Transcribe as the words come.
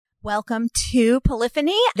Welcome to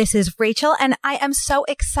Polyphony. This is Rachel, and I am so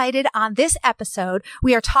excited on this episode.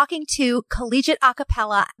 We are talking to collegiate a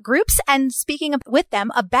cappella groups and speaking with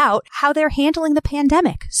them about how they're handling the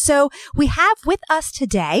pandemic. So we have with us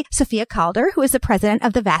today Sophia Calder, who is the president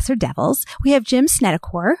of the Vassar Devils. We have Jim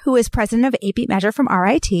Snedecor, who is president of 8-Beat Measure from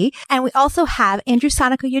RIT. And we also have Andrew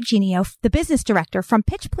Sonico Eugenio, the business director from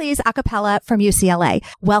Pitch Please a cappella from UCLA.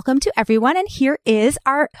 Welcome to everyone. And here is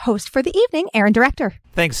our host for the evening, Aaron Director.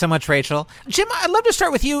 Thanks so much, Rachel. Jim, I'd love to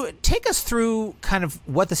start with you. Take us through kind of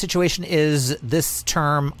what the situation is this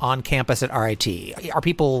term on campus at RIT. Are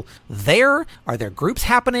people there? Are there groups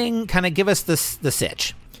happening? Kind of give us the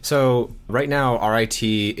sitch. So right now, RIT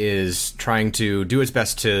is trying to do its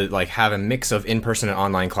best to have a mix of in-person and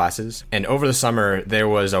online classes. And over the summer, there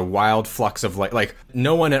was a wild flux of like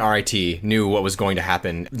no one at RIT knew what was going to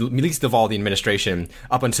happen, least of all the administration,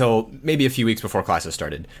 up until maybe a few weeks before classes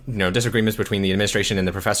started. Disagreements between the administration and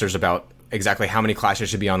the professors about exactly how many classes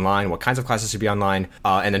should be online, what kinds of classes should be online.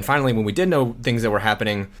 And then finally, when we did know things that were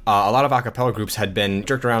happening, a lot of a cappella groups had been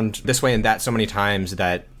jerked around this way and that so many times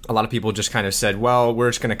that a lot of people just kind of said, well, we're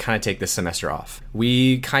just going to kind of take this semester off.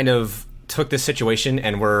 We kind of took this situation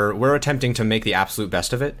and we're attempting to make the absolute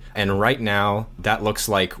best of it. And right now, that looks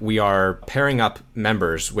like we are pairing up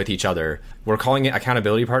members with each other. We're calling it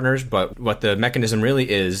accountability partners, but what the mechanism really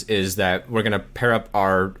is that we're going to pair up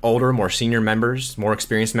our older, more senior members, more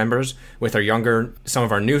experienced members with our younger, some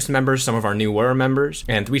of our newest members, some of our newer members.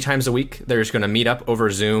 And 3 times a week, they're just going to meet up over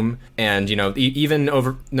Zoom. And, even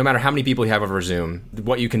over, no matter how many people you have over Zoom,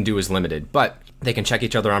 what you can do is limited. But they can check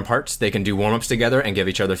each other on parts. They can do warm-ups together and give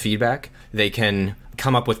each other feedback. They can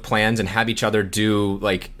come up with plans and have each other do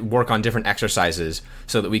work on different exercises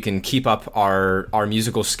so that we can keep up our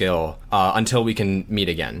musical skill until we can meet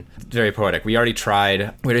again. Very poetic. We already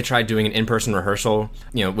tried doing an in-person rehearsal,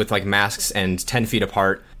 with masks and 10 feet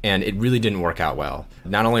apart, and it really didn't work out well.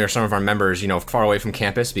 Not only are some of our members, far away from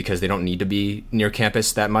campus because they don't need to be near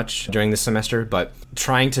campus that much during this semester, but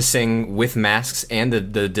trying to sing with masks and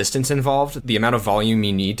the distance involved, the amount of volume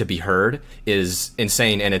you need to be heard is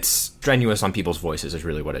insane, and it's strenuous on people's voices is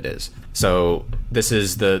really what it is. So this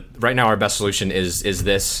is right now our best solution is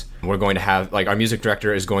this. We're going to have, our music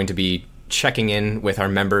director is going to be checking in with our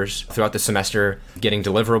members throughout the semester, getting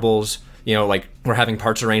deliverables. We're having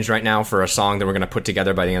parts arranged right now for a song that we're going to put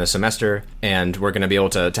together by the end of the semester, and we're going to be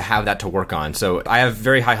able to have that to work on. So I have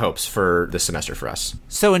very high hopes for this semester for us.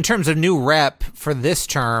 So in terms of new rep for this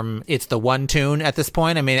term, it's the one tune at this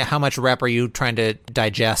point? I mean, how much rep are you trying to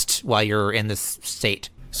digest while you're in this state?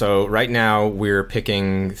 So right now we're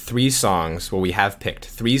picking 3 songs. Well, we have picked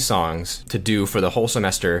 3 songs to do for the whole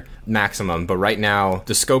semester maximum. But right now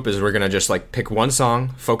the scope is we're going to just pick one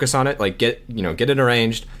song, focus on it, get it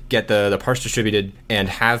arranged, get the parts distributed, and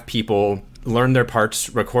have people learn their parts,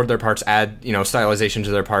 record their parts, add, stylization to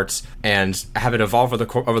their parts, and have it evolve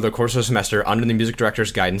over the course of the semester under the music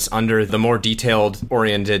director's guidance, under the more detailed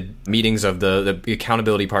oriented meetings of the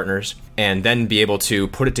accountability partners, and then be able to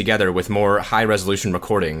put it together with more high resolution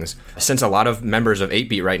recordings. Since a lot of members of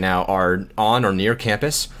 8-Beat right now are on or near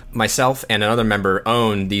campus, myself and another member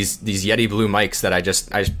own these Yeti Blue mics that I just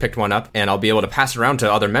picked one up, and I'll be able to pass it around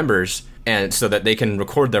to other members, and so that they can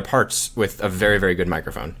record their parts with a very, very good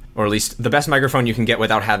microphone, or at least the best microphone you can get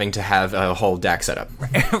without having to have a whole DAC setup.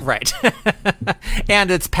 Right.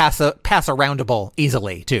 And it's pass-aroundable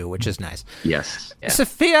easily, too, which is nice. Yes. Yeah.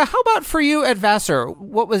 Sophia, how about for you at Vassar?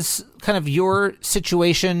 What was kind of your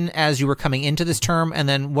situation as you were coming into this term, and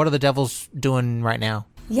then what are the Devils doing right now?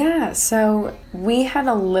 Yeah, so we had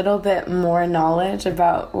a little bit more knowledge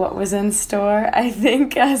about what was in store, I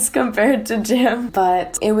think, as compared to Jim.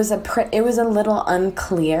 But it was a little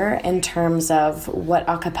unclear in terms of what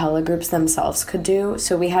a cappella groups themselves could do.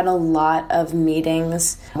 So we had a lot of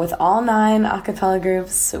meetings with all 9 a cappella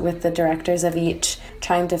groups, with the directors of each,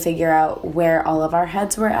 trying to figure out where all of our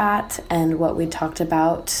heads were at and what we talked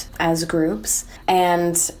about as groups.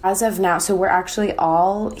 And as of now, so we're actually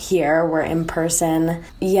all here, we're in person.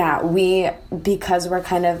 Yeah, because we're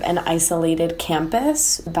kind of an isolated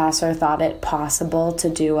campus, Vassar thought it possible to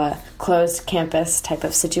do a closed campus type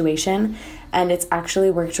of situation. And it's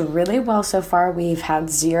actually worked really well so far. We've had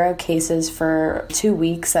 0 cases for 2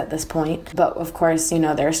 weeks at this point. But of course,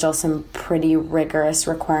 there are still some pretty rigorous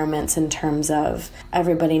requirements in terms of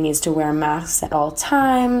everybody needs to wear masks at all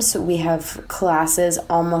times. We have classes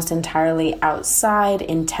almost entirely outside,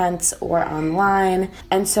 in tents or online.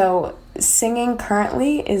 And so singing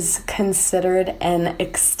currently is considered an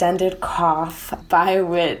extended cough, by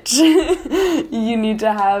which you need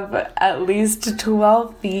to have at least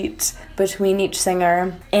 12 feet between each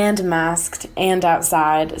singer and masked and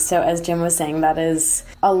outside. So as Jim was saying, that is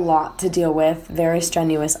a lot to deal with, very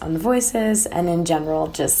strenuous on voices, and in general,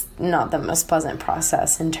 just not the most pleasant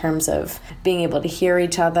process in terms of being able to hear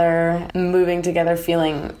each other, moving together,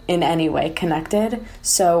 feeling in any way connected.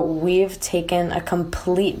 So we've taken a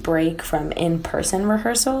complete break from in-person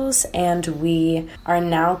rehearsals, and we are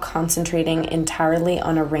now concentrating entirely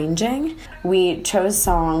on arranging. We chose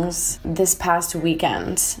songs this past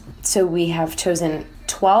weekend, so we have chosen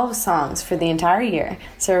 12 songs for the entire year.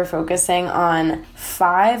 So we're focusing on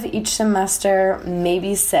 5 each semester,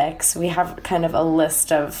 maybe 6. We have kind of a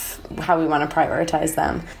list of how we want to prioritize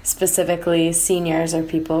them. Specifically, seniors or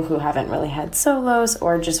people who haven't really had solos,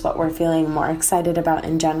 or just what we're feeling more excited about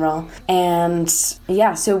in general. And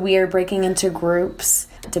yeah, so we are breaking into groups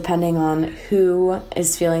depending on who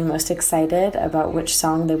is feeling most excited about which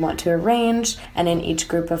song they want to arrange. And in each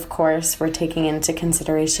group, of course, we're taking into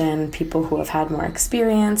consideration people who have had more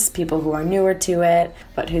experience, people who are newer to it,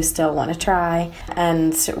 but who still want to try.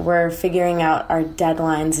 And we're figuring out our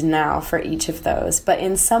deadlines now for each of those. But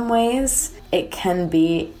in some ways, it can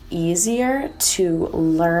be easier to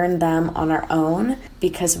learn them on our own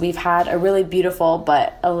because we've had a really beautiful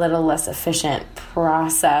but a little less efficient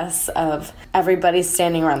process of everybody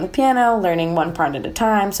standing around the piano, learning one part at a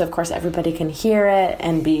time. So of course everybody can hear it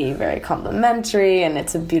and be very complimentary, and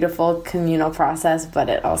it's a beautiful communal process, but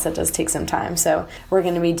it also does take some time. So we're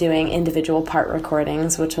going to be doing individual part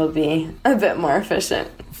recordings, which will be a bit more efficient.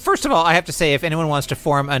 First of all, I have to say, if anyone wants to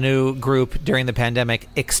form a new group during the pandemic,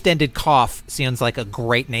 Extended Cough sounds like a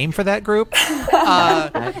great name for that group.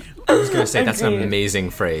 I was going to say, that's an amazing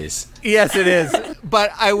phrase. Yes, it is.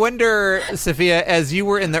 But I wonder, Sophia, as you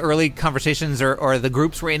were in the early conversations, or the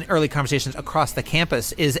groups were in early conversations across the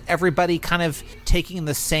campus, is everybody kind of taking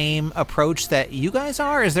the same approach that you guys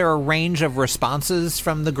are? Is there a range of responses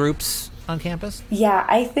from the groups on campus? Yeah,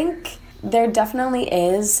 I think there definitely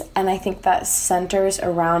is, and I think that centers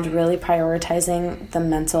around really prioritizing the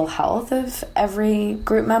mental health of every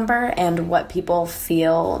group member and what people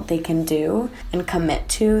feel they can do and commit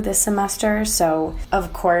to this semester. So,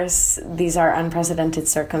 of course, these are unprecedented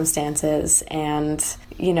circumstances, and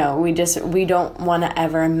you know, we don't want to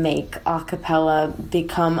ever make a cappella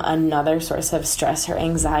become another source of stress or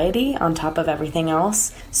anxiety on top of everything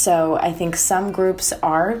else. So I think some groups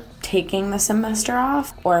are taking the semester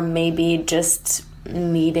off, or maybe just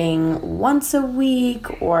meeting once a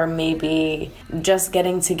week, or maybe just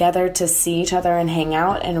getting together to see each other and hang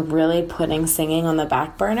out and really putting singing on the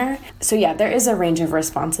back burner. So yeah, there is a range of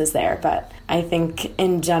responses there, but I think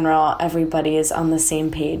in general everybody is on the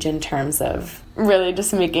same page in terms of really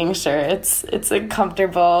just making sure it's a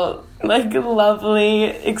comfortable, like, lovely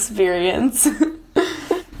experience.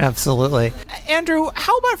 Absolutely. Andrew,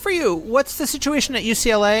 how about for you? What's the situation at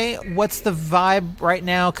UCLA? What's the vibe right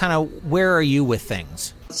now? Kind of where are you with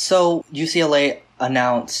things? So UCLA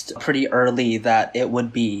announced pretty early that it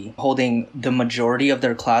would be holding the majority of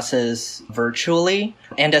their classes virtually.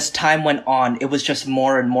 And as time went on, it was just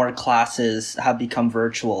more and more classes have become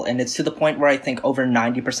virtual. And it's to the point where I think over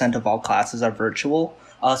 90% of all classes are virtual.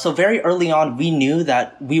 So very early on, we knew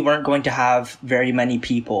that we weren't going to have very many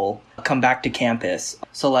people come back to campus.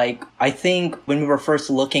 So like, I think when we were first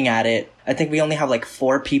looking at it, I think we only have like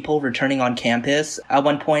 4 people returning on campus. At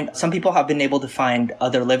one point, some people have been able to find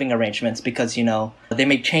other living arrangements because, you know, they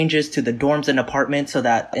make changes to the dorms and apartments so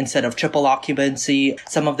that instead of triple occupancy,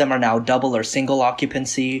 some of them are now double or single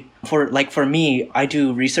occupancy. For me, I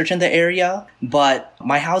do research in the area, but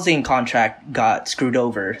my housing contract got screwed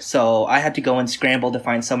over. So I had to go and scramble to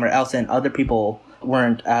find somewhere else, and other people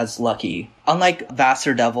weren't as lucky. Unlike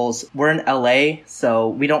Vassar Devils, we're in LA, so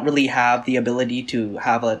we don't really have the ability to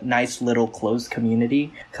have a nice little closed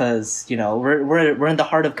community because, you know, we're in the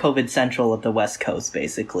heart of COVID Central of the West Coast,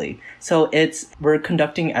 basically. So we're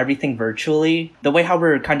conducting everything virtually. The way how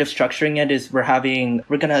we're kind of structuring it is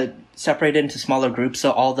we're gonna separate it into smaller groups,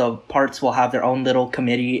 so all the parts will have their own little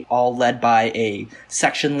committee, all led by a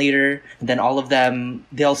section leader. And then all of them,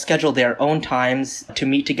 they'll schedule their own times to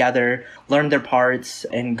meet together, learn their parts,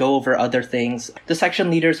 and go over other things. The section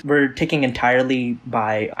leaders we're taking entirely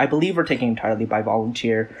by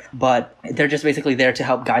volunteer, but they're just basically there to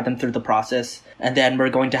help guide them through the process. And then we're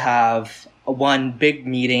going to have one big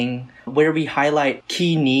meeting where we highlight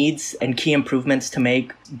key needs and key improvements to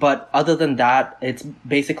make. But other than that, it's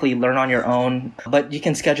basically learn on your own. But you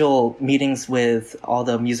can schedule meetings with all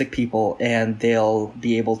the music people and they'll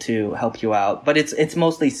be able to help you out. But it's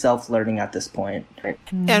mostly self-learning at this point.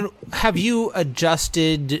 And have you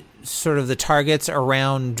adjusted sort of the targets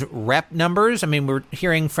around rep numbers? I mean, we're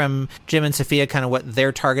hearing from Jim and Sophia kind of what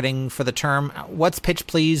they're targeting for the term. What's Pitch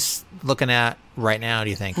Please looking at right now, do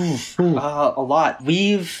you think? A lot.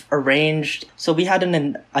 We've arranged, so we had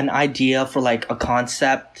an idea for like a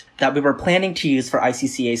concept that we were planning to use for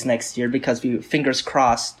ICCAs next year, because we, fingers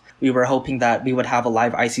crossed, we were hoping that we would have a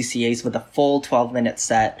live ICCAs with a full 12-minute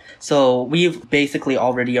set. So we've basically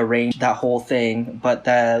already arranged that whole thing, but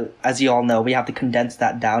as you all know, we have to condense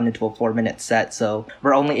that down into a 4-minute set. So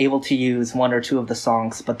we're only able to use 1 or 2 of the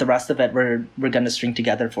songs, but the rest of it we're going to string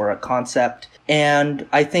together for a concept. And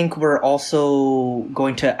I think we're also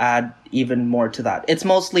going to add even more to that. It's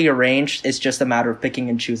mostly arranged. It's just a matter of picking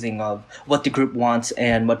and choosing of what the group wants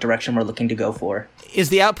and what direction we're looking to go for. Is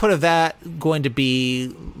the output of that going to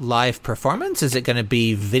be live performance? Is it going to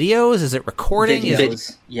be videos? Is it recording?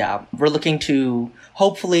 Videos. Yeah. We're looking to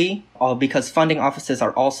hopefully, because funding offices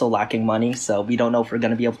are also lacking money, so we don't know if we're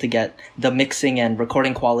going to be able to get the mixing and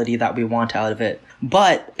recording quality that we want out of it.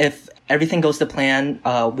 But if everything goes to plan,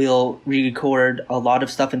 we'll re-record a lot of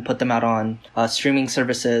stuff and put them out on streaming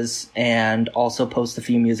services, and also post a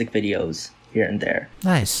few music videos here and there.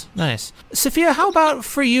 Nice. Sophia, how about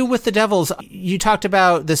for you with the Devils? You talked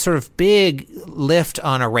about this sort of big lift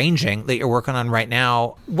on arranging that you're working on right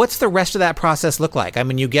now. What's the rest of that process look like? I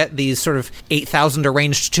mean, you get these sort of 8,000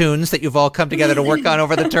 arranged tunes that you've all come together to work on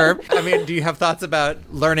over the term. I mean, do you have thoughts about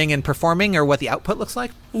learning and performing, or what the output looks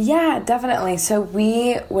like? Yeah, definitely. So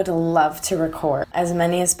we would love to record as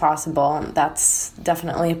many as possible. That's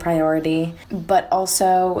definitely a priority. But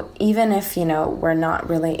also, even if, we're not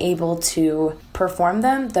really able to perform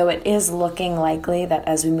them, though it is looking likely that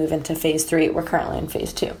as we move into phase 3, we're currently in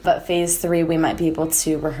phase 2, but phase 3 we might be able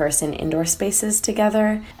to rehearse in indoor spaces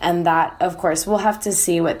together. And that, of course, we'll have to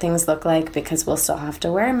see what things look like, because we'll still have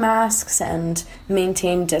to wear masks and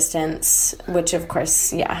maintain distance, which of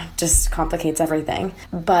course, just complicates everything.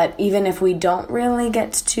 But even if we don't really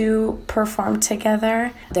get to perform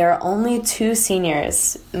together, there are only 2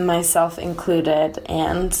 seniors, myself included,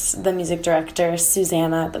 and the music director,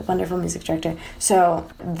 Susanna, the wonderful music director. So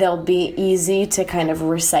they'll be easy to kind of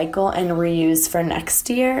recycle and reuse for next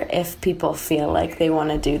year if people feel like they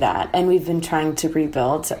want to do that. And we've been trying to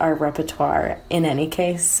rebuild our repertoire in any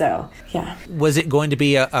case, so yeah. Was it going to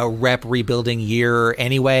be a rep rebuilding year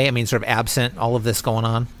anyway? I mean, sort of absent all of this going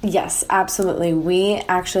on? Yes, absolutely. We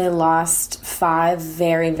actually lost 5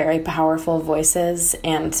 very, very powerful voices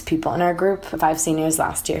and people in our group, 5 seniors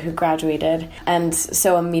last year who graduated. And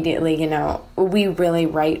so immediately, we really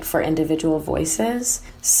write for individual voices.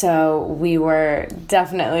 So we were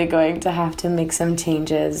definitely going to have to make some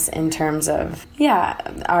changes in terms of,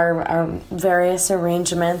 our various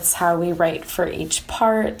arrangements, how we write for each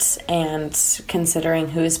part, and considering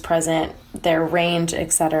who's present, their range,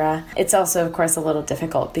 etc. It's also, of course, a little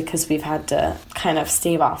difficult because we've had to kind of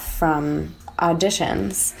stave off from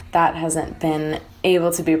auditions. That hasn't been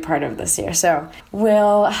able to be part of this year. So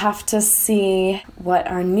we'll have to see what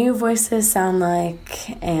our new voices sound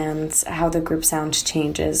like and how the group sound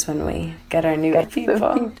changes when we get our new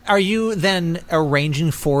people. Are you then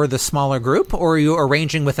arranging for the smaller group, or are you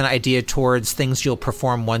arranging with an idea towards things you'll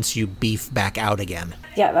perform once you beef back out again?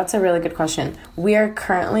 Yeah, that's a really good question. We are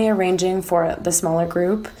currently arranging for the smaller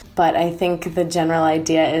group, but I think the general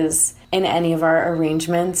idea is in any of our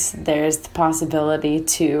arrangements, there's the possibility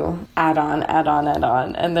to add on,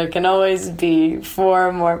 and there can always be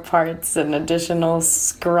 4 more parts and additional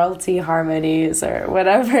scrulty harmonies or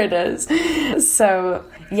whatever it is. So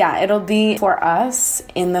yeah, it'll be for us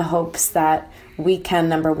in the hopes that we can,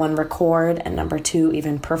 number 1, record, and number 2,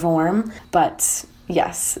 even perform. But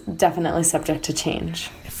yes, definitely subject to change.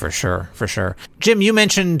 For sure. Jim, you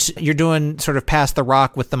mentioned you're doing sort of Pass the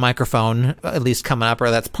Rock with the microphone, at least coming up, or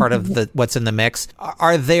that's part of what's in the mix.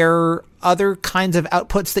 Are there other kinds of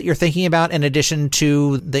outputs that you're thinking about in addition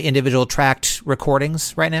to the individual tracked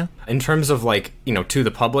recordings right now? In terms of to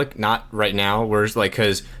the public, not right now. We're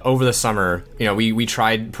because over the summer, we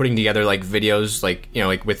tried putting together videos,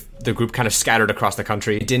 with the group kind of scattered across the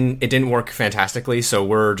country. It didn't work fantastically. So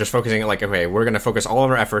we're just focusing okay, we're going to focus all of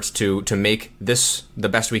our efforts to make this the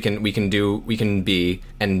best we can be,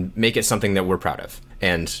 and make it something that we're proud of.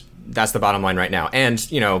 And that's the bottom line right now. And,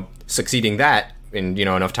 succeeding that in,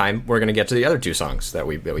 enough time, we're going to get to the other 2 songs that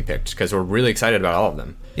we picked, because we're really excited about all of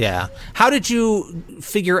them. Yeah. How did you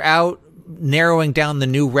figure out narrowing down the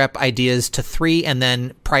new rep ideas to 3 and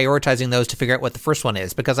then prioritizing those to figure out what the first one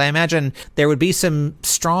is? Because I imagine there would be some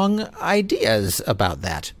strong ideas about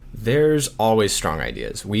that. There's always strong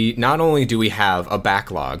ideas. We not only do we have a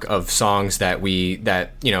backlog of songs that we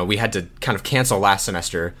had to kind of cancel last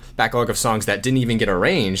semester, backlog of songs that didn't even get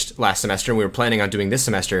arranged last semester and we were planning on doing this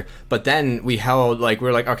semester, but then we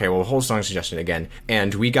were like, okay, well, we'll hold song suggestion again.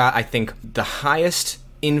 And we got, I think, the highest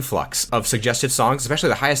influx of suggested songs, especially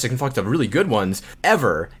the highest influx of really good ones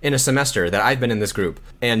ever in a semester that I've been in this group.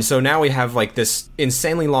 And so now we have like this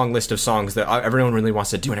insanely long list of songs that everyone really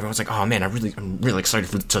wants to do, and everyone's like, oh man, I'm really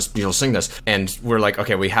excited to sing this. And we're like,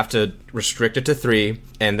 okay, we have to restrict it to 3.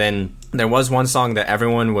 And then there was one song that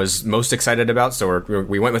everyone was most excited about, so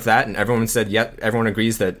we went with that, and everyone said, yep, everyone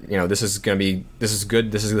agrees that, this is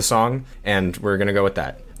good, this is the song, and we're gonna go with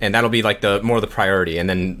that. And that'll be like the priority. And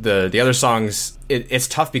then the other songs, it's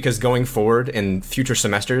tough because going forward in future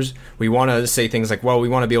semesters, we want to say things like, well, we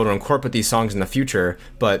want to be able to incorporate these songs in the future,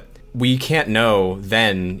 but we can't know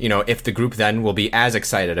then, if the group then will be as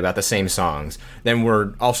excited about the same songs. Then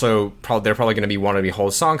we're also they're probably going to want to be whole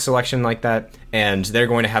song selection like that, and they're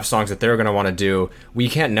going to have songs that they're going to want to do. We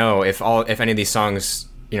can't know if any of these songs,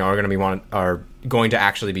 are going to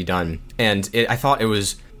actually be done. And I thought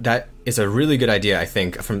that is a really good idea, I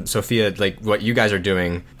think, from Sophia, like what you guys are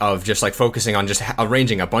doing of just like focusing on just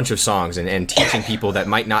arranging a bunch of songs and teaching people that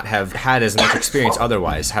might not have had as much experience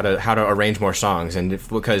otherwise how to arrange more songs. And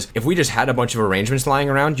because if we just had a bunch of arrangements lying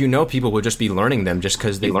around, people would just be learning them just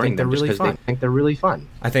because they think they're really fun.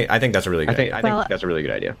 I think that's a really good idea. I think that's a really good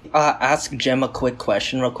idea. Ask Jim a quick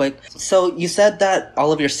question real quick. So you said that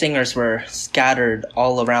all of your singers were scattered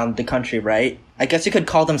all around the country, right? I guess you could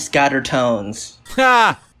call them scatter tones.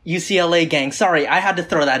 UCLA gang. Sorry, I had to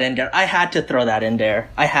throw that in there. I had to.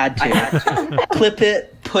 Clip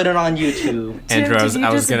it, put it on YouTube. Andrew, I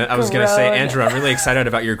was gonna say, Andrew, I'm really excited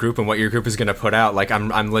about your group and what your group is gonna put out. Like,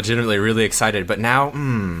 I'm legitimately really excited. But now,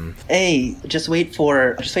 Hey, just wait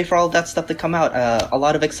for all of that stuff to come out. A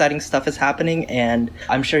lot of exciting stuff is happening, and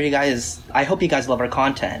I'm sure I hope you guys love our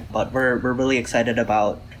content. But we're really excited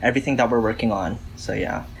about everything that we're working on. So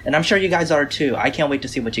yeah. And I'm sure you guys are too. I can't wait to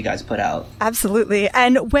see what you guys put out. Absolutely.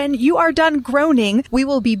 And when you are done groaning, we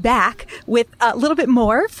will be back with a little bit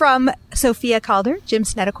more from Sophia Calder, Jim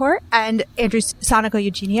Snedeker, and Andrew Sonico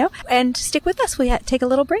Eugenio. And stick with us. We take a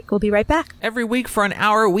little break. We'll be right back. Every week for an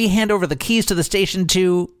hour, we hand over the keys to the station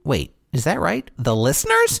to, wait, is that right? The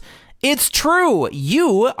listeners? It's true.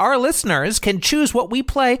 You, our listeners, can choose what we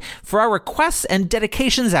play for our requests and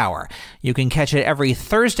dedications hour. You can catch it every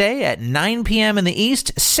Thursday at 9 p.m. in the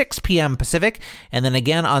East, 6 p.m. Pacific, and then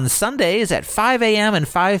again on Sundays at 5 a.m. and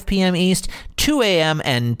 5 p.m. East, 2 a.m.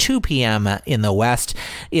 and 2 p.m. in the West.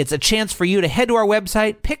 It's a chance for you to head to our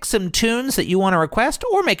website, pick some tunes that you want to request,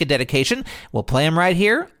 or make a dedication. We'll play them right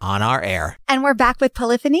here on our air. And we're back with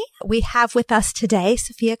Polyphony. We have with us today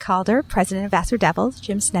Sophia Calder, president of Vassar Devils,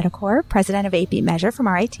 Jim Snedeker, president of AP Measure from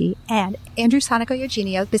RIT, and Andrew Sonico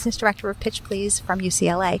Eugenio, business director of Pitch Please from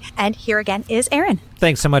UCLA. And here again is Aaron.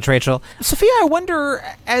 Thanks so much, Rachel. Sophia, I wonder,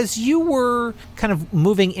 as you were kind of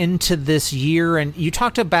moving into this year, and you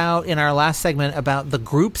talked about in our last segment about the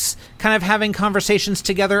groups kind of having conversations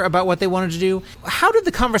together about what they wanted to do, how did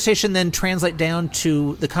the conversation then translate down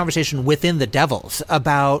to the conversation within the Devils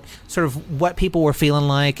about sort of what people were feeling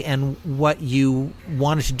like and what you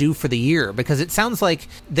wanted to do for the year? Because it sounds like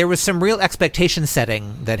there was some real expectation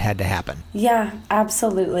setting that had to happen. Yeah,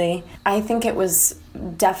 absolutely. I think it was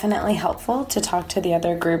definitely helpful to talk to the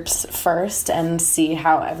other groups first and see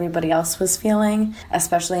how everybody else was feeling,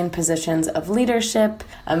 especially in positions of leadership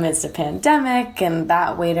amidst a pandemic and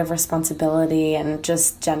that weight of responsibility and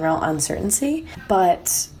just general uncertainty.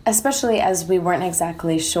 But especially as we weren't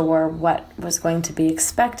exactly sure what was going to be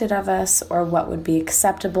expected of us or what would be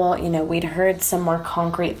acceptable. We'd heard some more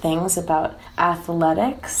concrete things about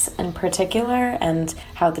athletics in particular and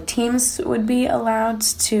how the teams would be allowed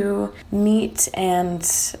to meet and,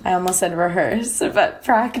 I almost said rehearse, but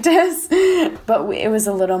practice. But it was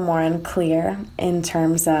a little more unclear in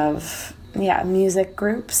terms of music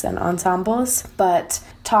groups and ensembles. But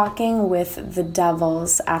talking with the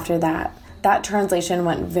Devils after that translation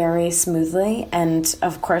went very smoothly and,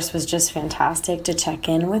 of course, was just fantastic to check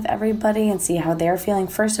in with everybody and see how they're feeling.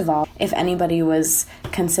 First of all, if anybody was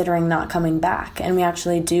considering not coming back. And we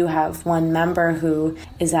actually do have one member who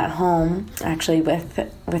is at home, actually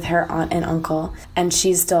with her aunt and uncle, and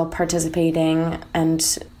she's still participating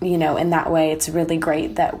and in that way, it's really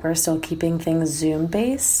great that we're still keeping things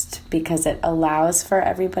Zoom-based because it allows for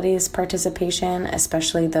everybody's participation,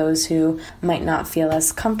 especially those who might not feel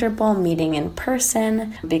as comfortable meeting in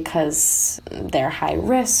person because they're high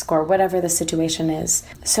risk or whatever the situation is.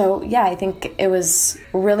 So yeah, I think it was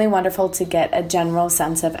really wonderful to get a general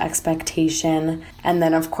sense of expectation and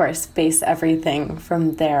then, of course, base everything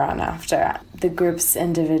from there on after. The group's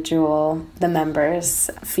individual, the members'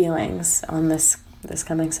 feelings on this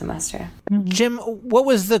coming semester. Jim, what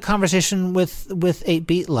was the conversation with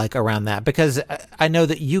 8-Beat like around that? Because I know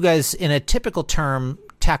that you guys, in a typical term,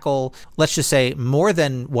 tackle, let's just say, more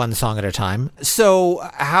than one song at a time. So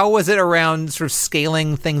how was it around sort of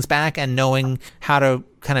scaling things back and knowing how to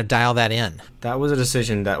kind of dial that in? That was a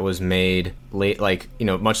decision that was made late,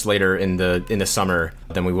 much later in the summer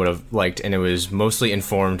than we would have liked, and it was mostly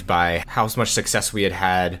informed by how much success we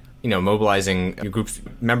had mobilizing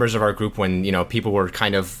members of our group when, people were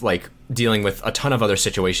kind of like dealing with a ton of other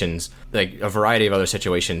situations, like a variety of other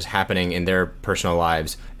situations happening in their personal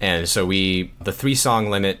lives. And so the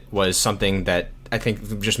 3-song limit was something that I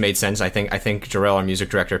think just made sense. I think Jarrell, our music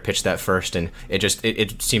director, pitched that first, and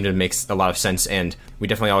it seemed to make a lot of sense. And we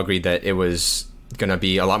definitely all agreed that it was going to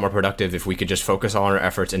be a lot more productive if we could just focus all our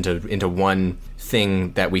efforts into one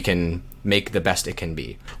thing that we can make the best it can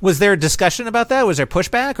be. Was there a discussion about that? Was there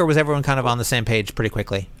pushback, or was everyone kind of on the same page pretty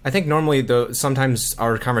quickly? I think normally, though, sometimes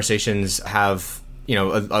our conversations have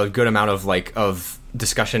a good amount of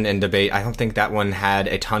discussion and debate. I don't think that one had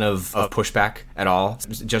a ton of pushback at all,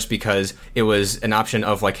 just because it was an option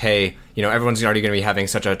of like, hey, everyone's already going to be having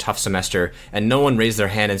such a tough semester, and no one raised their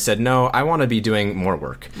hand and said, no, I want to be doing more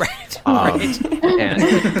work. Right. Right.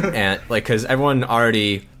 And because everyone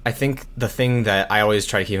already, I think the thing that I always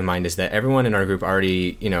try to keep in mind is that everyone in our group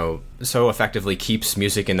already, so effectively keeps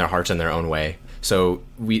music in their hearts in their own way. So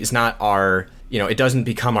it's not our, it doesn't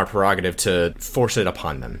become our prerogative to force it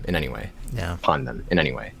upon them in any way. Yeah. Upon them in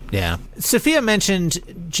any way. Yeah. Sophia mentioned,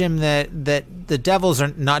 Jim, that the Devils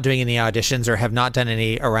are not doing any auditions or have not done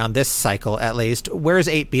any around this cycle, at least. Where's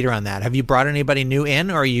 8-Beat on that? Have you brought anybody new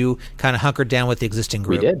in, or are you kind of hunkered down with the existing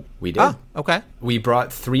group? We did. Oh, okay. We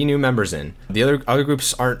brought 3 new members in. The other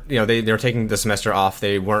groups aren't, they're taking the semester off.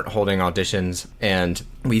 They weren't holding auditions, and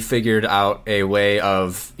we figured out a way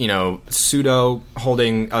of, pseudo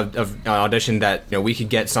holding an audition that, we could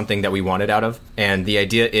get something that we wanted out of. And the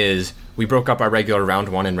idea is, we broke up our regular round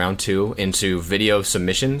 1 and round 2 into video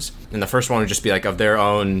submissions. And the first one would just be like of their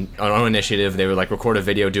own initiative. They would like record a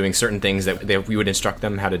video doing certain things that we would instruct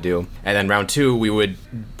them how to do. And then round 2, we would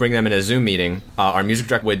bring them in a Zoom meeting. Our music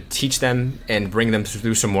director would teach them and bring them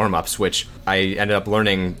through some warm-ups, which I ended up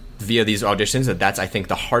learning via these auditions that's, I think,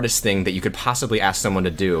 the hardest thing that you could possibly ask someone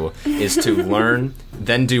to do is to learn,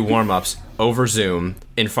 then do warm-ups over Zoom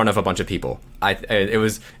in front of a bunch of people. It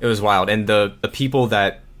was wild. And the people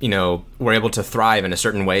that were able to thrive in a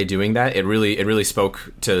certain way doing that, it really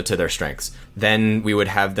spoke to their strengths. Then we would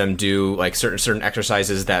have them do like certain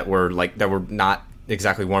exercises that were not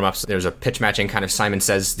exactly warm-ups. There's a pitch matching kind of Simon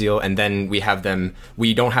Says deal, and then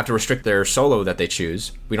we don't have to restrict their solo that they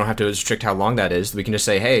choose. We don't have to restrict how long that is. We can just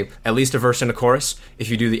say, hey, at least a verse and a chorus. If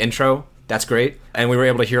you do the intro, that's great. And we were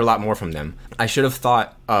able to hear a lot more from them. I should have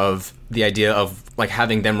thought of the idea of like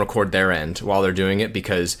having them record their end while they're doing it,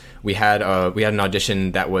 because we had an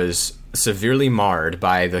audition that was severely marred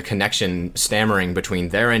by the connection stammering between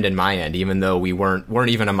their end and my end, even though we weren't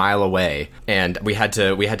even a mile away, and we had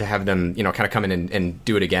to have them kind of come in and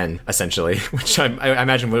do it again, essentially, which I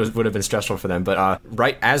imagine would have been stressful for them. But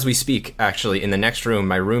right as we speak, actually, in the next room,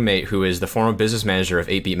 my roommate, who is the former business manager of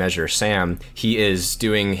 8-Beat Measure, Sam, he is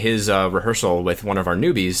doing his rehearsal with one of our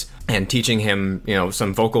newbies and teaching him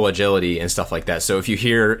some vocal agility and stuff like that. So if you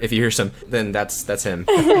hear some, then that's him.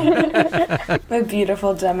 A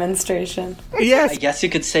beautiful demonstration. Yes. I guess you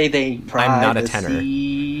could say they I'm not a tenor.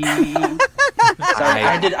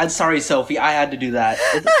 I'm sorry, Sophie. I had to do that.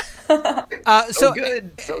 So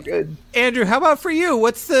good. Andrew, how about for you?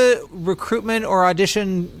 What's the recruitment or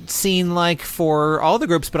audition scene like for all the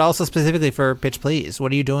groups, but also specifically for Pitch Please?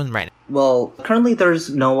 What are you doing right now? Well, currently there's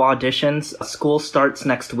no auditions. School starts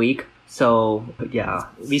next week. So, yeah,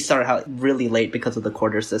 we started out really late because of the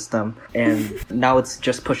quarter system, and now it's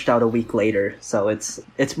just pushed out a week later. So it's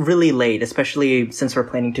really late, especially since we're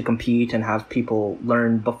planning to compete and have people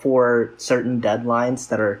learn before certain deadlines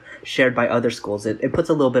that are shared by other schools. It puts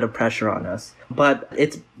a little bit of pressure on us. But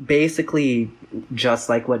it's basically just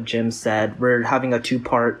like what Jim said. We're having a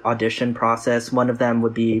 2-part audition process. One of them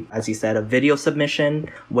would be, as he said, a video submission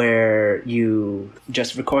where you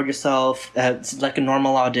just record yourself. It's like a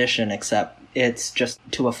normal audition, except it's just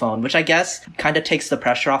to a phone, which I guess kind of takes the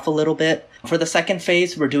pressure off a little bit. For the second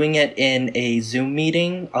phase, we're doing it in a Zoom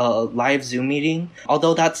meeting, a live Zoom meeting,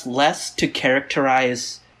 although that's less to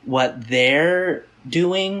characterize what they're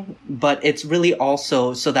doing, but it's really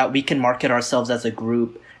also so that we can market ourselves as a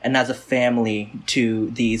group and as a family to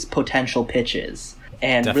these potential pitches.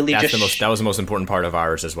 And really that was the most important part of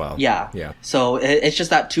ours as well. Yeah. So it's just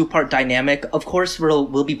that two-part dynamic. Of course,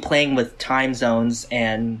 we'll be playing with time zones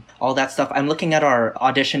and all that stuff. I'm looking at our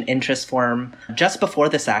audition interest form just before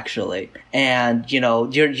this, actually. And,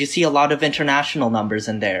 you see a lot of international numbers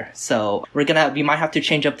in there. So we might have to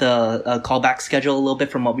change up the callback schedule a little bit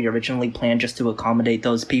from what we originally planned just to accommodate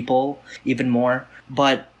those people even more.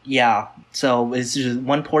 But yeah, so it's just,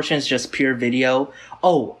 one portion is just pure video.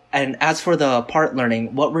 Oh, and as for the part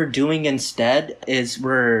learning, what we're doing instead is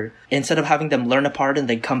instead of having them learn a part and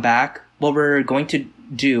then come back, what we're going to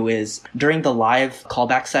do is during the live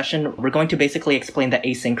callback session, we're going to basically explain the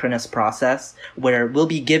asynchronous process where we'll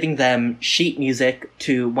be giving them sheet music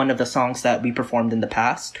to one of the songs that we performed in the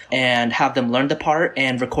past and have them learn the part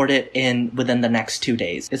and record it within the next 2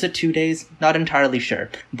 days. Is it 2 days? Not entirely sure,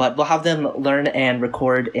 but we'll have them learn and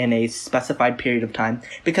record in a specified period of time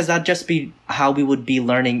because that'd just be how we would be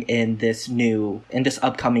learning in this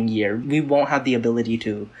upcoming year. We won't have the ability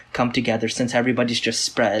to come together since everybody's just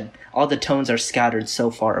spread. All the tones are scattered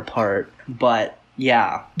so far apart, but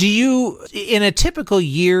yeah. Do you, in a typical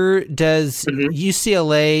year, does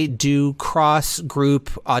UCLA do cross-group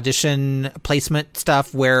audition placement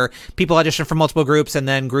stuff where people audition for multiple groups and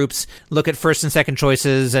then groups look at first and second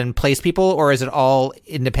choices and place people, or is it all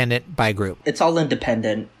independent by group? It's all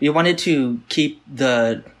independent. We wanted to keep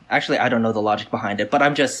Actually, I don't know the logic behind it, but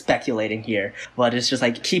I'm just speculating here. But it's just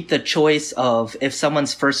like keep the choice of if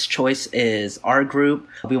someone's first choice is our group,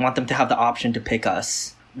 we want them to have the option to pick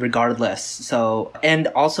us regardless. So, and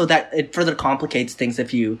also that it further complicates things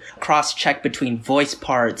if you cross-check between voice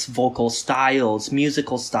parts, vocal styles,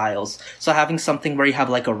 musical styles. So having something where you have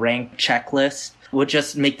like a ranked checklist would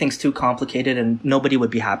just make things too complicated and nobody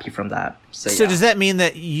would be happy from that. So does that mean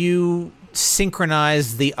that you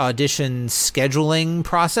synchronize the audition scheduling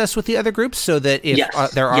process with the other groups so that if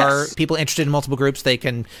there are people interested in multiple groups, they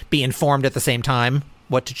can be informed at the same time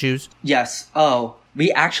what to choose? Yes. Oh,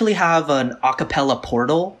 we actually have an a cappella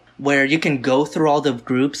portal where you can go through all the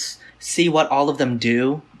groups, see what all of them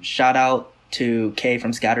do. Shout out to Kay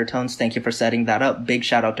from Scattertones. Thank you for setting that up. Big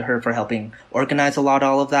shout out to her for helping organize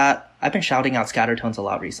all of that. I've been shouting out Scattertones a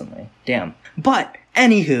lot recently. Damn. But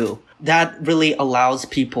anywho, that really allows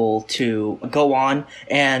people to go on,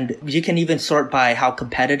 and you can even sort by how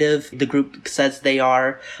competitive the group says they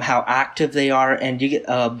are, how active they are, and you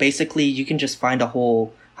get basically you can just find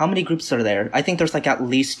how many groups are there? I think there's like at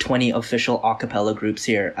least 20 official a cappella groups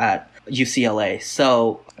here at UCLA.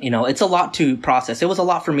 So, it's a lot to process. It was a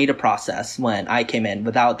lot for me to process when I came in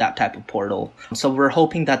without that type of portal. So we're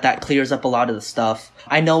hoping that clears up a lot of the stuff.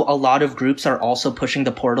 I know a lot of groups are also pushing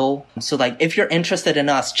the portal. So like, if you're interested in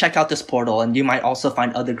us, check out this portal and you might also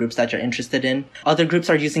find other groups that you're interested in. Other groups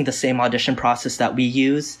are using the same audition process that we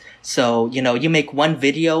use. So, you make one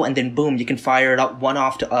video and then boom, you can fire it up, one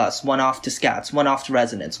off to us, one off to Scats, one off to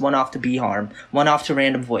Resonance, one off to B-Harm, one off to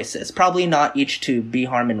Random Voices. Probably not each to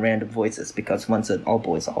B-Harm and Random Voices because one's an all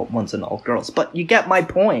boys, one's an all girls. But you get my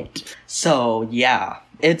point. So, yeah.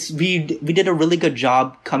 We did a really good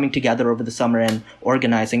job coming together over the summer and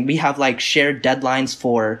organizing. We have like shared deadlines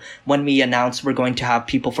for when we announce we're going to have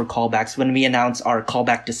people for callbacks, when we announce our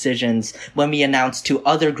callback decisions, when we announce to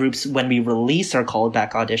other groups when we release our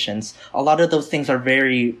callback auditions. A lot of those things are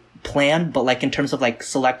very planned, but like in terms of like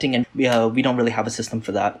selecting, and we don't really have a system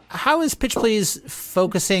for that. How is Pitch Please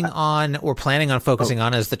focusing on, or planning on focusing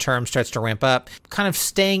on, as the term starts to ramp up, kind of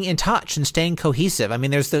staying in touch and staying cohesive? I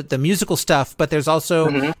mean, there's the musical stuff, but there's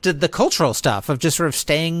also the cultural stuff of just sort of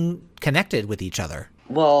staying connected with each other.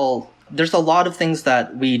 Well, there's a lot of things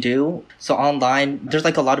that we do. So online, there's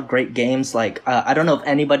like a lot of great games. Like, I don't know if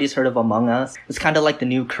anybody's heard of Among Us. It's kind of like the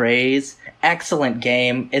new craze. Excellent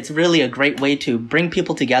game. It's really a great way to bring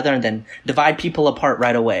people together and then divide people apart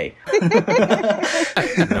right away.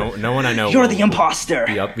 No one I know. You're the imposter.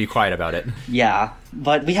 Be quiet about it. Yeah.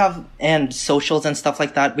 But we have, and socials and stuff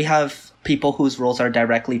like that. We have people whose roles are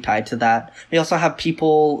directly tied to that. We also have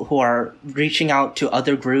people who are reaching out to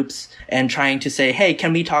other groups and trying to say, hey,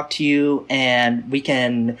 can we talk to you? And we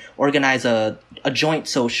can organize a joint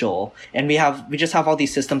social. And we just have all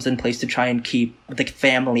these systems in place to try and keep the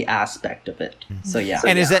family aspect of it. So yeah.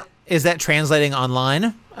 And is Is that translating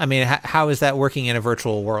online? I mean, how is that working in a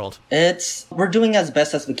virtual world? We're doing as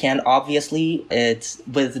best as we can. Obviously, it's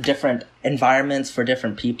with different environments for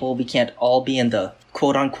different people. We can't all be in the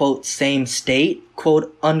quote unquote same state,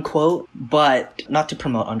 quote unquote, but not to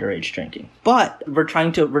promote underage drinking. But we're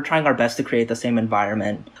trying our best to create the same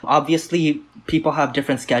environment. Obviously, people have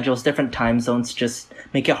different schedules, different time zones, just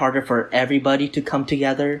make it harder for everybody to come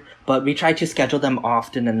together. But we try to schedule them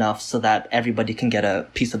often enough so that everybody can get a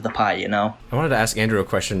piece of the pie, you know? I wanted to ask Andrew a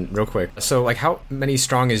question real quick. So, like, how many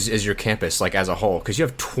strong is your campus, like, as a whole? Because you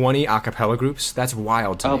have 20 a cappella groups? That's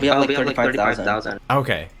wild to me. We have like 35,000.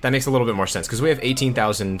 Okay, that makes a little bit more sense, because we have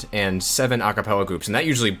 18,007 a cappella groups, and that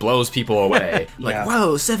usually blows people away. Like,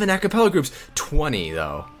 whoa, 7 a cappella groups. 20,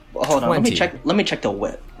 though. Well, hold on, let me check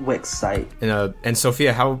the Wix site. And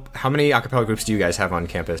Sophia, how many a cappella groups do you guys have on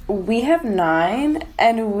campus? We have 9,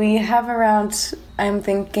 and we have around, I'm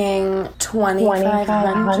thinking,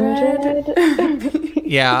 2,500.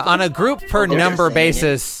 Yeah, on a group per number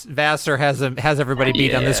basis, Vassar has everybody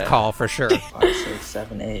beat on this call for sure. 5, 6,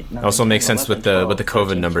 7, 8, 9, also makes 10, sense 11, 12, with the COVID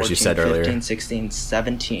 13, numbers 14, you said 15, earlier. 16,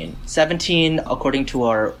 17. 17 according to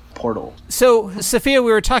our portal. So, Sophia,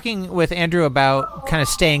 we were talking with Andrew about kind of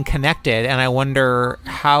staying connected, and I wonder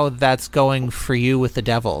how that's going for you with the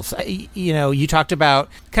Devils. You know, you talked about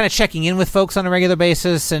kind of checking in with folks on a regular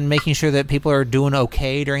basis and making sure that people are doing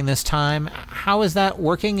okay during this time. How is that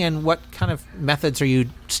working, and what kind of methods are you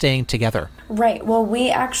staying together? Right. Well, we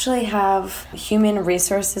actually have human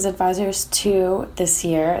resources advisors too this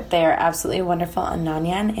year. They are absolutely wonderful,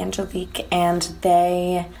 Ananya and Angelique, and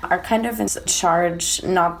they are kind of in charge.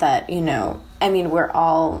 Not that, you know, I mean,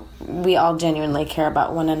 we all genuinely care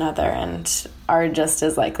about one another and are just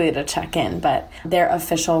as likely to check in, but their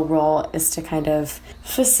official role is to kind of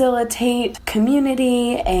facilitate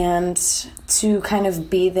community and to kind of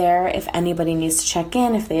be there if anybody needs to check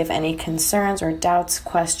in, if they have any concerns or doubts,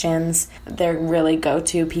 questions. They're really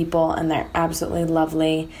go-to people, and they're absolutely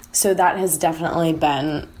lovely. So that has definitely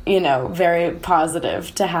been, you know, very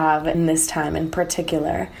positive to have in this time in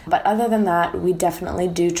particular. But other than that, we definitely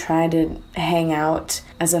do try to hang out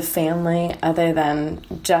as a family other than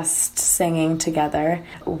just singing together.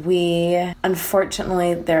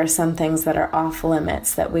 Unfortunately, there are some things that are off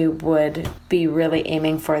limits that we would be really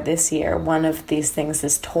aiming for this year. One of these things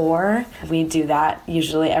is tour. We do that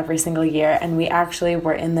usually every single year, and we actually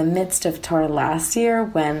were in the midst of tour last year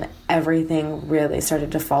when everything really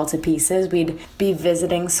started to fall to pieces. We'd be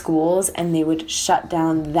visiting schools and they would shut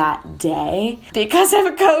down that day because of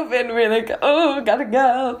COVID. We're like, oh, gotta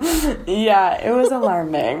go. Yeah, it was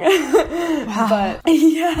alarming. Wow.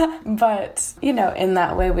 But you know, in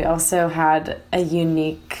that way we also had a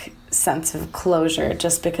unique sense of closure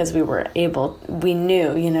just because we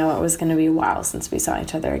knew, you know, it was going to be a while since we saw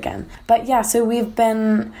each other again. But yeah, so we've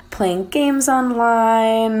been playing games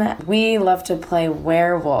online. We love to play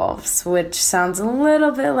werewolves, which sounds a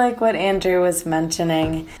little bit like what Andrew was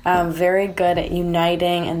mentioning. Very good at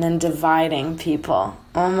uniting and then dividing people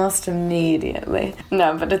almost immediately.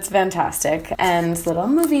 No, but it's fantastic. And little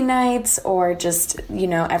movie nights, or just, you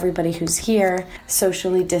know, everybody who's here,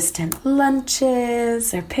 socially distant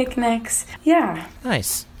lunches or picnics. Yeah.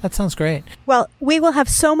 Nice. That sounds great. Well, we will have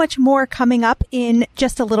so much more coming up in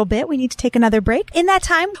just a little bit. We need to take another break. In that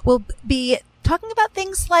time, we'll be talking about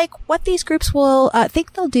things like what these groups will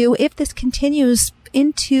think they'll do if this continues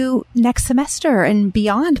into next semester and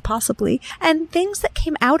beyond, possibly, and things that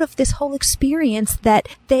came out of this whole experience that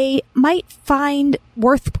they might find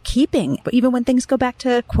worth keeping, even when things go back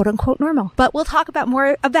to quote unquote normal. But we'll talk about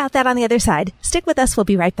more about that on the other side. Stick with us. We'll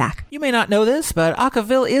be right back. You may not know this, but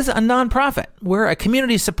Acaville is a nonprofit. We're a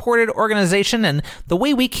community-supported organization, and the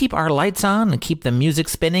way we keep our lights on and keep the music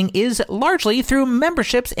spinning is largely through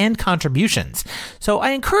memberships and contributions. So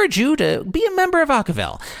I encourage you to be a member of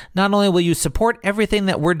Acaville. Not only will you support everything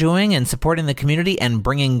that we're doing and supporting the community and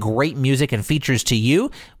bringing great music and features to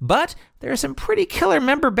you, but there are some pretty killer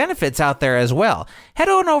member benefits out there as well. Head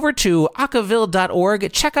on over to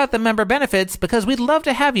acaville.org, check out the member benefits, because we'd love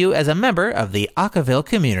to have you as a member of the Acaville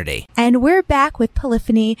community. And we're back with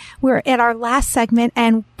Polyphony. We're at our last segment,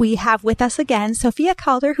 and we have with us again Sophia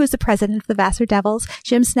Calder, who's the president of the Vassar Devils,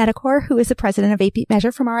 Jim Snedecor, who is the president of 8-Beat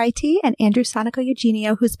Measure from RIT, and Andrew Sonico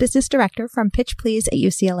Eugenio, who's business director from Pitch Please at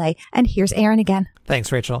UCLA. And here's Aaron again.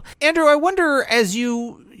 Thanks, Rachel. Andrew, I wonder, as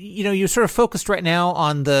you sort of focused right now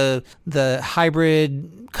on the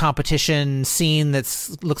hybrid competition scene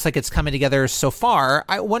that's looks like it's coming together so far.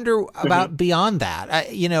 I wonder about beyond that.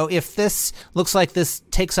 If this looks like this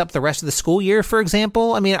takes up the rest of the school year, for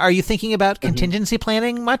example, I mean, are you thinking about contingency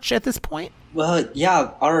planning much at this point? Well,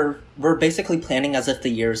 yeah, we're basically planning as if the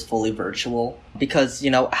year is fully virtual because,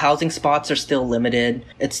 housing spots are still limited.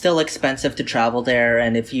 It's still expensive to travel there.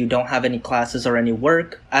 And if you don't have any classes or any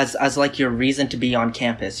work as like your reason to be on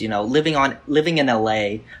campus, living in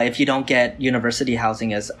LA, if you don't get university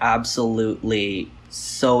housing is absolutely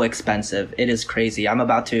so expensive. It is crazy. I'm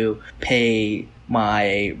about to pay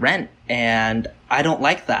my rent and I don't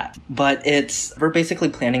like that. But we're basically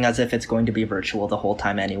planning as if it's going to be virtual the whole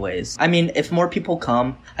time anyways. I mean, if more people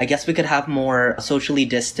come, I guess we could have more socially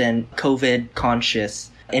distant, COVID conscious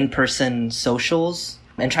in-person socials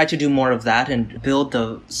and try to do more of that and build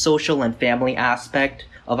the social and family aspect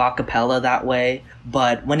of acapella that way.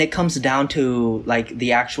 But when it comes down to like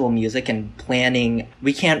the actual music and planning,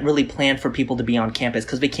 we can't really plan for people to be on campus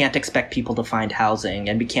because we can't expect people to find housing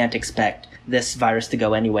and we can't expect this virus to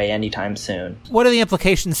go anyway anytime soon. What are the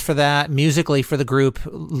implications for that musically for the group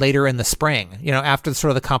later in the spring? After sort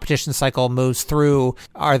of the competition cycle moves through,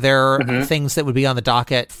 are there things that would be on the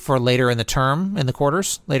docket for later in the term, in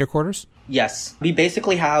the later quarters? Yes. We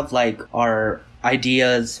basically have like our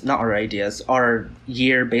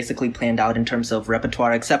year basically planned out in terms of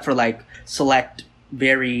repertoire, except for like select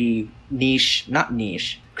very not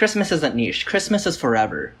niche. Christmas isn't niche. Christmas is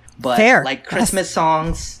forever. But Fair. Like Christmas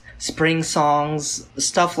songs, spring songs,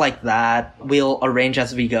 stuff like that, we'll arrange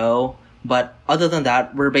as we go. But other than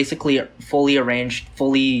that, we're basically fully arranged,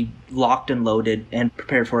 fully locked and loaded and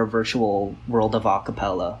prepared for a virtual world of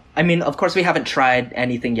acapella. I mean, of course, we haven't tried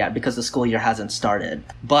anything yet because the school year hasn't started.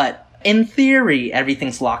 But in theory,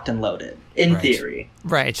 everything's locked and loaded. In theory.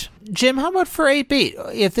 Right. Jim, how about for 8-Beat?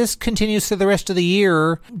 If this continues through the rest of the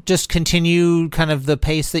year, just continue kind of the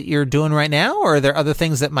pace that you're doing right now? Or are there other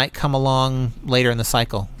things that might come along later in the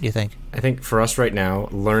cycle, do you think? I think for us right now,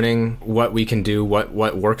 learning what we can do, what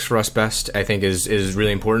works for us best, I think is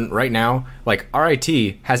really important. Right now, like RIT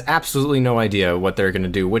has absolutely no idea what they're going to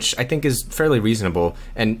do, which I think is fairly reasonable,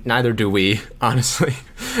 and neither do we, honestly.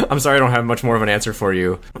 I'm sorry I don't have much more of an answer for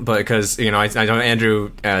you, but because, I know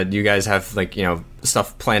Andrew, you guys have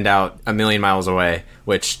stuff planned out a million miles away,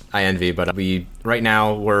 which I envy, but right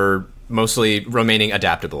now we're mostly remaining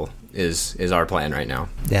adaptable is our plan right now.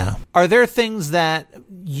 Yeah. Are there things that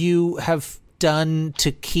you have done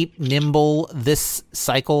to keep nimble this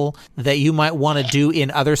cycle that you might want to do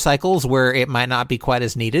in other cycles where it might not be quite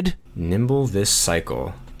as needed? Nimble this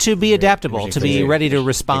cycle. To be adaptable, to be ready to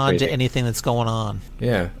respond to anything that's going on.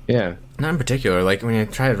 Yeah. Not in particular. Like, when I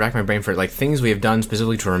try to rack my brain for things we have done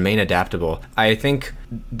specifically to remain adaptable, I think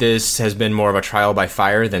this has been more of a trial by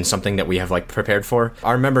fire than something that we have prepared for.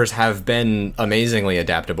 Our members have been amazingly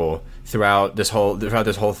adaptable throughout this whole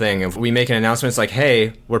thing. If we make an announcement, it's like,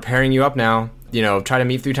 hey, we're pairing you up now. Try to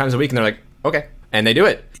meet 3 times a week, and they're like, okay, and they do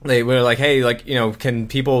it. We're like, hey, can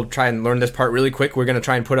people try and learn this part really quick? We're gonna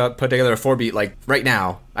try and put together a 4-beat right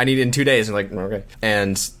now. I need it in 2 days. And okay.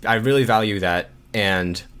 And I really value that,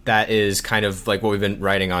 and that is kind of what we've been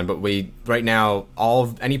writing on. But right now,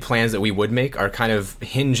 any plans that we would make are kind of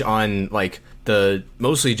hinge on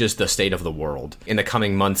mostly just the state of the world in the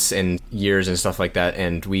coming months and years and stuff like that,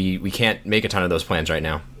 and we can't make a ton of those plans right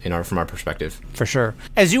now from our perspective. For sure.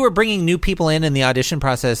 As you were bringing new people in the audition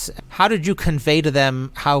process, how did you convey to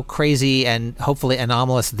them how crazy and hopefully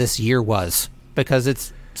anomalous this year was? Because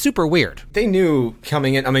it's super weird. They knew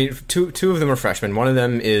coming in. I mean, two of them are freshmen. One of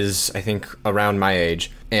them is, I think, around my age.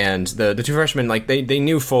 And the 2 freshmen, they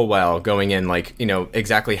knew full well going in,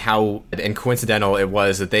 exactly how and coincidental it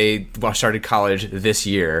was that they started college this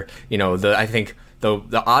year. I think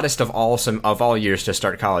the oddest of all years to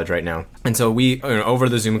start college right now. And so we, over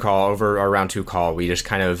the Zoom call, over our round 2 call, we just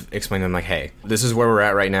kind of explained to them hey, this is where we're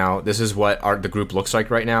at right now. This is what the group looks like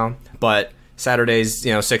right now. But Saturdays,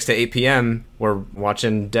 6 to 8 p.m., we're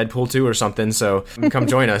watching Deadpool 2 or something, so come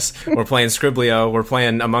join us. We're playing Scriblio, we're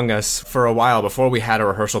playing Among Us. For a while, before we had a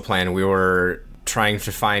rehearsal plan, we were trying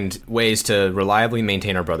to find ways to reliably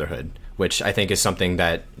maintain our brotherhood, which I think is something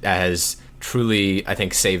that has truly, I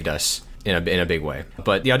think, saved us in a big way.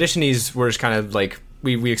 But the auditionees were just kind of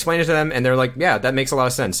we explained it to them, and they're like, yeah, that makes a lot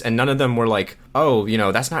of sense. And none of them were like, oh,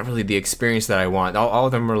 that's not really the experience that I want. All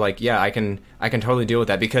of them were like, yeah, I can totally deal with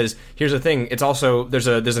that. Because here's the thing, it's also, there's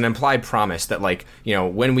an implied promise that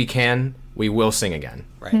when we can, we will sing again.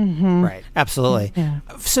 Right. Mm-hmm. Right. Absolutely. Yeah.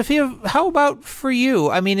 Sophia, how about for you?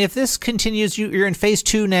 I mean, if this continues, you're in phase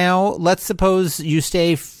 2 now. Let's suppose you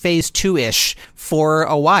stay phase 2-ish for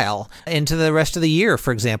a while into the rest of the year,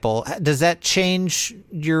 for example. Does that change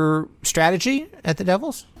your strategy at the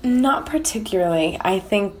Devils? Not particularly. I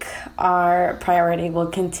think our priority will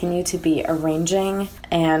continue to be arranging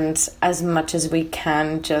and as much as we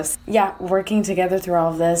can, just, working together through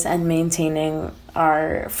all of this and maintaining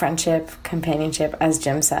our friendship, companionship, as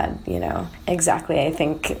Jim said, exactly. I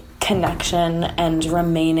think connection and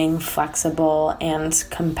remaining flexible and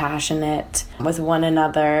compassionate with one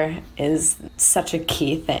another is such a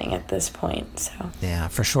key thing at this point. So yeah,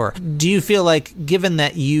 for sure. Do you feel like, given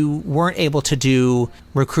that you weren't able to do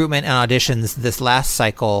recruitment and auditions this last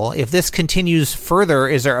cycle, if this continues further,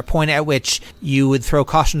 is there a point at which you would throw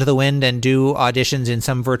caution to the wind and do auditions in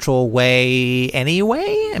some virtual way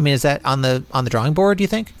anyway? I mean, is that on the drawing board, do you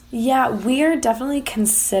think? Yeah, we are definitely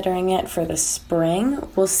considering it for the spring.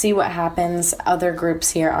 We'll see what happens. Other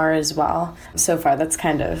groups here are as well. So far, that's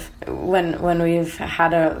kind of when we've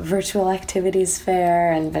had a virtual activities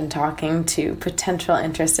fair and been talking to potential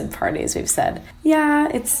interested parties, we've said, yeah,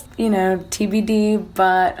 it's, TBD,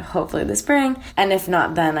 but hopefully the spring. And if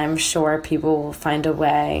not, then I'm sure people will find a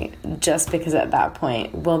way, just because at that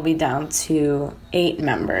point we'll be down to 8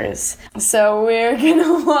 members. So we're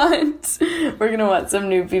gonna want some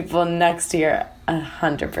new people next year,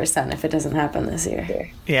 100%, if it doesn't happen this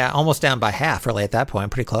year. Yeah, almost down by half, really, at that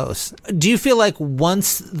point. Pretty close. Do you feel like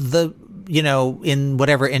once in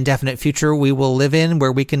whatever indefinite future we will live in,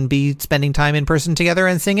 where we can be spending time in person together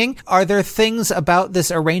and singing, are there things about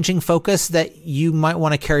this arranging focus that you might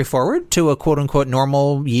want to carry forward to a quote unquote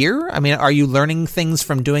normal year? I mean, are you learning things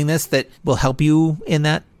from doing this that will help you in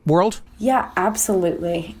that world? Yeah,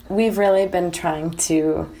 absolutely. We've really been trying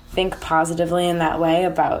to think positively in that way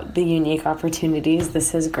about the unique opportunities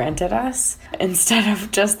this has granted us instead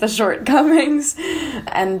of just the shortcomings.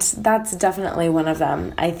 And that's definitely one of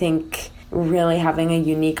them. I think really having a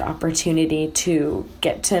unique opportunity to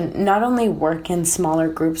get to not only work in smaller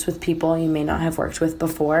groups with people you may not have worked with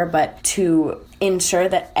before, but to ensure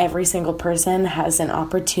that every single person has an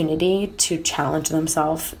opportunity to challenge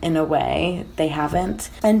themselves in a way they haven't.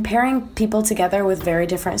 And pairing people together with very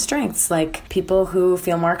different strengths, like people who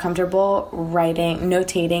feel more comfortable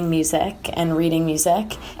notating music and reading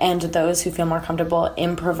music, and those who feel more comfortable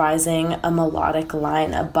improvising a melodic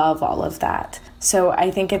line above all of that. So I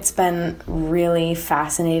think it's been really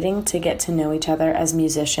fascinating to get to know each other as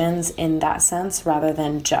musicians in that sense, rather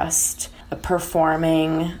than just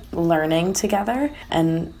performing, learning together.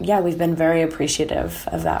 And yeah, we've been very appreciative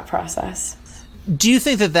of that process. Do you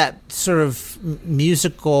think that sort of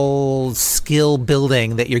musical skill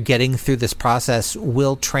building that you're getting through this process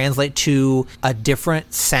will translate to a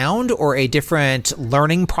different sound or a different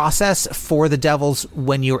learning process for the Devils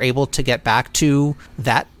when you're able to get back to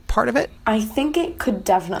that part of it? I think it could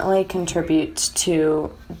definitely contribute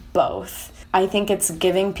to both. I think it's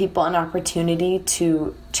giving people an opportunity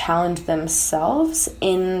to challenge themselves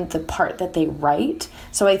in the part that they write.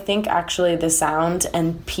 So I think actually the sound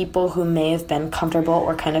and people who may have been comfortable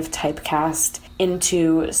or kind of typecast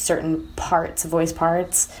into certain parts, voice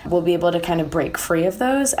parts, will be able to kind of break free of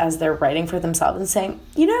those as they're writing for themselves and saying,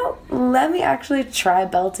 let me actually try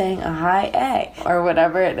belting a high A or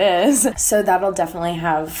whatever it is. So that'll definitely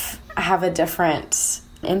have a different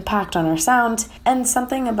impact on our sound. And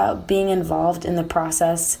something about being involved in the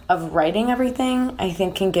process of writing everything, I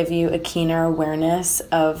think, can give you a keener awareness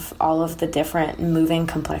of all of the different moving,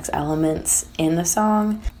 complex elements in the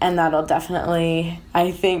song. And that'll definitely,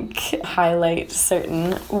 I think, highlight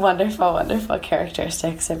certain wonderful, wonderful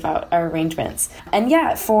characteristics about our arrangements. And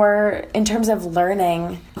yeah, in terms of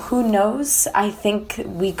learning, who knows? I think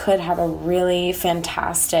we could have a really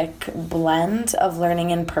fantastic blend of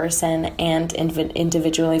learning in person and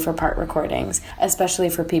individually for part recordings, especially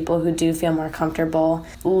for people who do feel more comfortable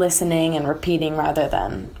listening and repeating rather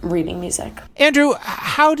than reading music. Andrew,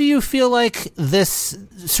 how do you feel like this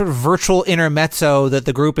sort of virtual intermezzo that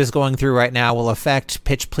the group is going through right now will affect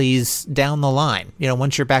Pitch Please down the line?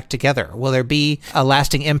 Once you're back together, will there be a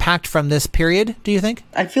lasting impact from this period, do you think?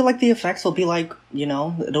 I feel like the effects will be like,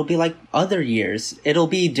 it'll be like other years. It'll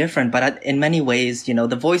be different, but in many ways,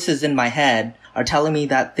 the voices in my head are telling me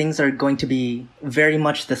that things are going to be very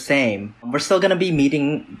much the same. We're still going to be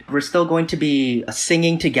meeting. We're still going to be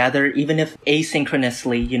singing together, even if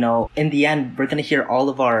asynchronously, in the end, we're going to hear all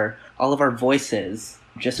of our voices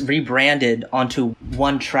just rebranded onto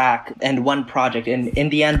one track and one project. And in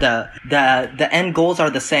the end, the end goals are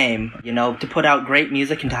the same, to put out great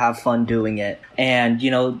music and to have fun doing it. And,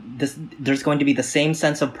 there's going to be the same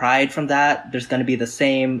sense of pride from that. There's going to be the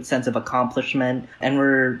same sense of accomplishment. And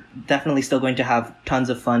we're definitely still going to have tons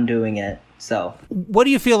of fun doing it. So, what do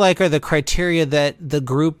you feel like are the criteria that the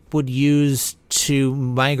group would use to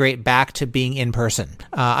migrate back to being in person?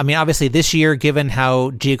 I mean, obviously this year, given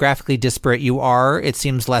how geographically disparate you are, it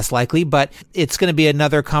seems less likely, but it's going to be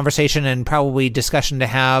another conversation and probably discussion to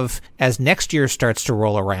have as next year starts to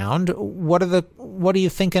roll around. What are you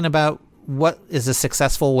thinking about? What is a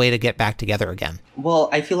successful way to get back together again? Well,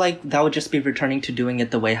 I feel like that would just be returning to doing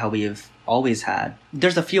it the way how we've always had.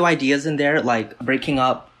 There's a few ideas in there, like breaking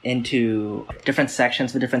up into different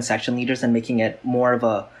sections with different section leaders and making it more of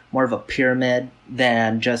a pyramid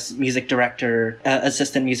than just music director,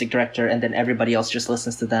 assistant music director, and then everybody else just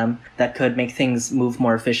listens to them. That could make things move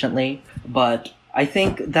more efficiently. But I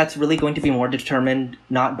think that's really going to be more determined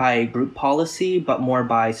not by group policy, but more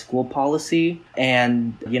by school policy.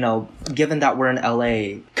 And, given that we're in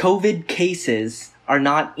LA, COVID cases are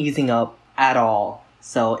not easing up at all.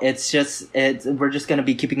 So we're just going to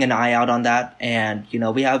be keeping an eye out on that. And,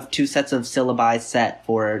 we have 2 sets of syllabi set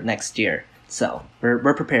for next year. So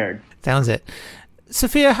we're prepared. Sounds it.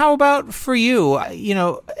 Sophia, how about for you?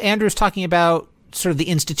 Andrew's talking about sort of the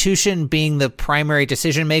institution being the primary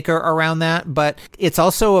decision maker around that, but it's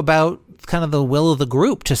also about kind of the will of the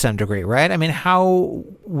group to some degree, right? I mean, how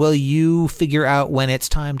will you figure out when it's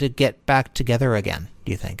time to get back together again,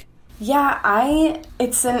 do you think? Yeah,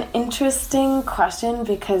 it's an interesting question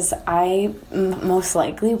because I most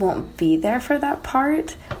likely won't be there for that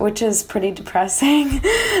part, which is pretty depressing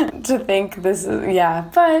to think this is,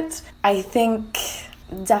 but I think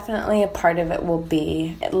definitely a part of it will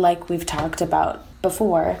be, like we've talked about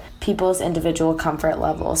before, people's individual comfort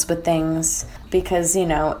levels with things, because,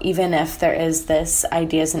 even if there is this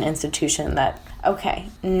idea as an institution that, okay,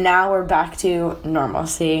 now we're back to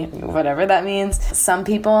normalcy, whatever that means, some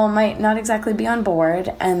people might not exactly be on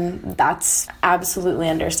board, and that's absolutely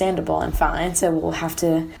understandable and fine. So we'll have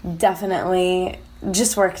to definitely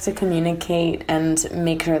just work to communicate and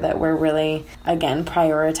make sure that we're really, again,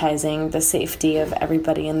 prioritizing the safety of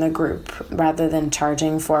everybody in the group rather than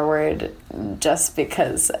charging forward just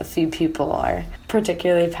because a few people are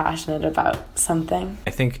particularly passionate about something.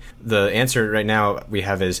 I think the answer right now we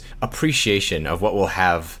have is appreciation of what we'll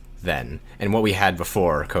have then and what we had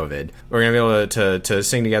before COVID. We're going to be able to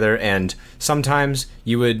sing together, and sometimes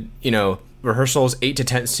you would, rehearsals 8 to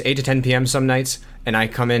 10 p.m. some nights, and I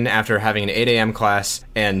come in after having an 8 a.m. class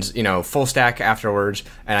and, full stack afterwards,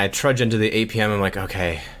 and I trudge into the 8 p.m. I'm like,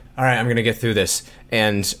 okay, all right, I'm going to get through this,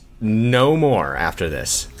 and no more after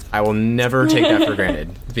this. I will never take that for granted,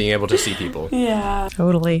 being able to see people. Yeah.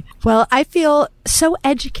 Totally. Well, I feel so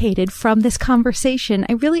educated from this conversation.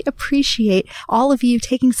 I really appreciate all of you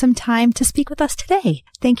taking some time to speak with us today.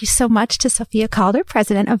 Thank you so much to Sophia Calder,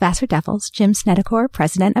 president of Vassar Devils, Jim Snedecor,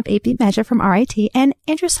 president of 8 Beat Measure from RIT, and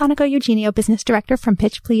Andrew Sonico Eugenio, business director from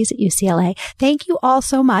Pitch Please at UCLA. Thank you all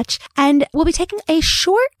so much. And we'll be taking a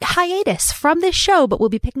short hiatus from this show, but we'll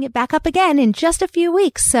be picking it back up again in just a few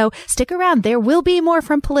weeks. So stick around. There will be more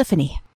from Polyphony.